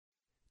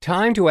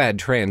Time to add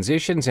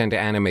transitions and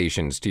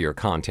animations to your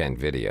content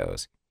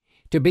videos.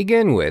 To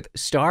begin with,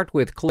 start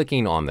with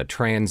clicking on the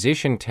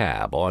Transition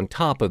tab on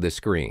top of the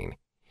screen.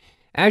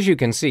 As you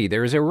can see,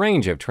 there is a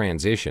range of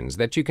transitions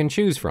that you can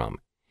choose from.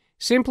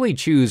 Simply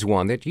choose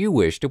one that you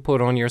wish to put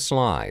on your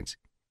slides.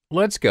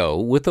 Let's go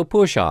with the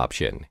Push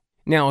option.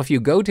 Now, if you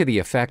go to the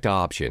Effect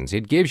options,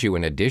 it gives you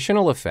an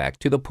additional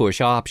effect to the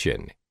Push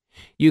option.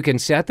 You can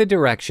set the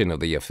direction of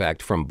the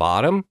effect from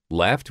bottom,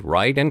 left,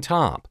 right, and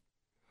top.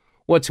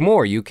 What's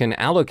more, you can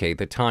allocate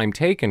the time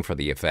taken for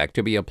the effect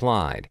to be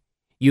applied.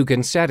 You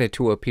can set it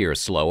to appear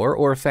slower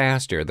or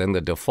faster than the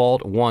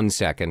default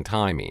 1-second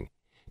timing.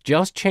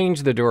 Just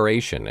change the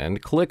duration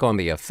and click on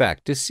the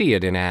effect to see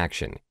it in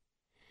action.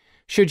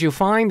 Should you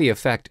find the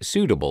effect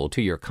suitable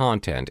to your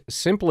content,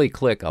 simply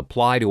click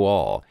Apply to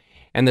All,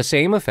 and the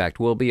same effect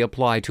will be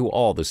applied to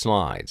all the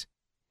slides.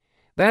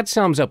 That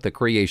sums up the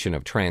creation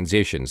of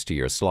transitions to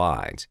your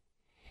slides.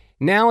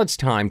 Now it's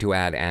time to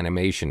add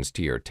animations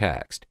to your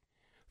text.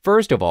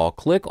 First of all,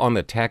 click on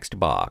the text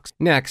box.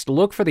 Next,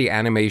 look for the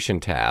Animation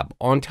tab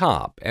on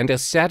top and a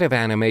set of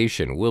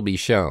animation will be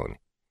shown.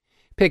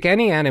 Pick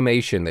any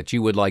animation that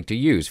you would like to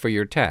use for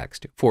your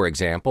text, for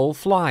example,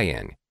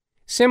 fly-in.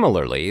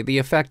 Similarly, the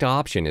Effect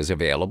option is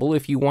available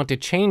if you want to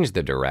change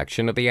the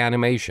direction of the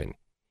animation.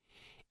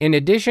 In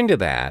addition to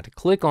that,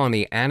 click on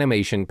the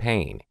Animation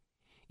pane.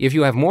 If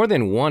you have more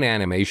than one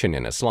animation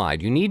in a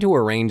slide, you need to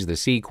arrange the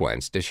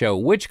sequence to show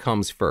which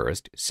comes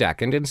first,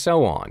 second, and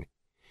so on.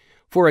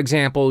 For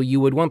example, you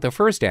would want the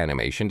first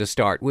animation to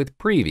start with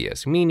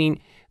Previous,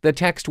 meaning the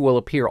text will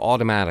appear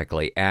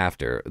automatically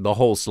after the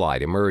whole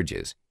slide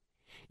emerges.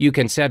 You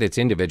can set its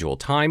individual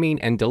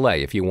timing and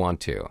delay if you want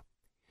to.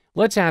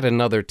 Let's add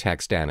another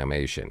text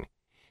animation.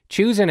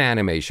 Choose an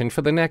animation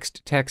for the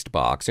next text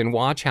box and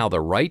watch how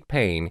the right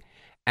pane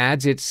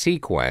adds its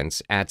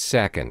sequence at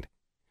second.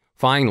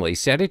 Finally,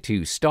 set it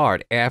to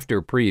Start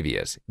after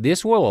Previous.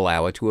 This will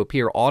allow it to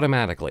appear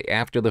automatically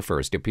after the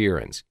first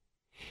appearance.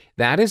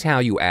 That is how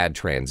you add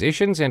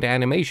transitions and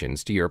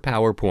animations to your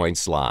PowerPoint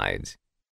slides.